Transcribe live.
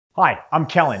Hi, I'm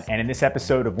Kelan, and in this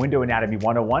episode of Window Anatomy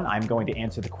 101, I'm going to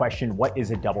answer the question, what is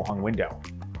a double hung window?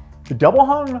 The double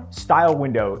hung style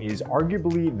window is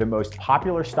arguably the most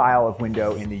popular style of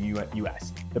window in the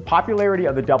US. The popularity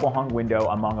of the double hung window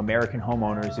among American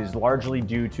homeowners is largely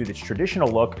due to its traditional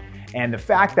look and the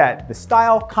fact that the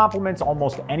style complements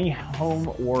almost any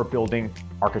home or building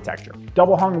architecture.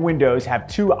 Double hung windows have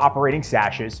two operating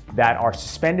sashes that are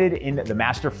suspended in the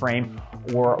master frame,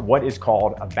 or what is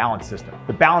called a balance system.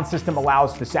 The balance system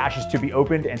allows the sashes to be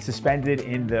opened and suspended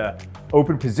in the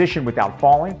open position without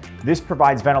falling. This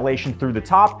provides ventilation through the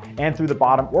top and through the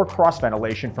bottom, or cross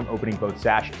ventilation from opening both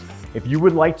sashes. If you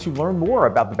would like to learn more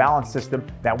about the balance system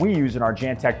that we use in our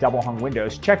Jantek double hung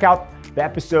windows, check out the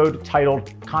episode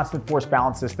titled Constant Force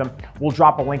Balance System. We'll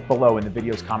drop a link below in the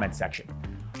video's comment section.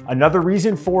 Another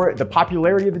reason for the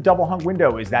popularity of the double hung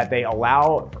window is that they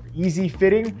allow for easy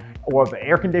fitting of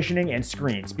air conditioning and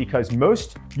screens, because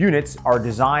most units are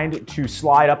designed to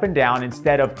slide up and down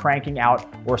instead of cranking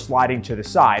out or sliding to the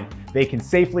side. They can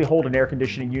safely hold an air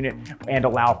conditioning unit and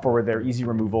allow for their easy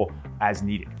removal as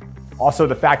needed. Also,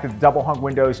 the fact that the double hung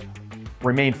windows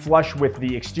remain flush with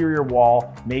the exterior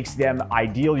wall makes them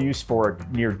ideal use for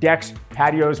near decks,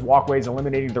 patios, walkways,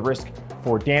 eliminating the risk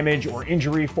for damage or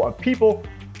injury for people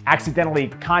accidentally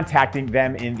contacting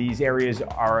them in these areas,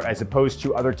 as opposed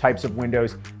to other types of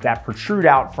windows that protrude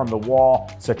out from the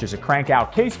wall, such as a crank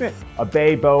out casement, a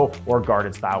bay, bow, or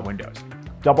garden style windows.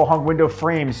 Double hung window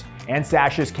frames and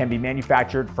sashes can be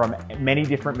manufactured from many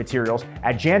different materials.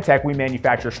 At Jantek, we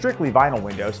manufacture strictly vinyl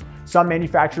windows. Some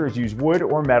manufacturers use wood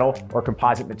or metal or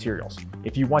composite materials.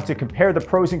 If you want to compare the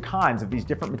pros and cons of these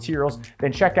different materials,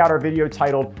 then check out our video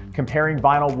titled Comparing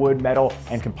Vinyl, Wood, Metal,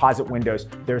 and Composite Windows.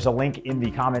 There's a link in the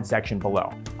comment section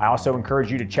below. I also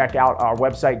encourage you to check out our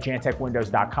website,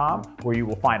 jantekwindows.com, where you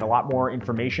will find a lot more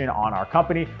information on our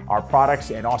company, our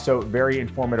products, and also very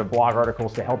informative blog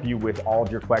articles to help you with all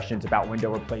of your questions about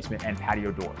window replacement and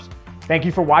patio doors. Thank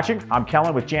you for watching. I'm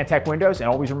Kelan with Jantek Windows, and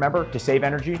always remember to save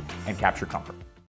energy and capture comfort.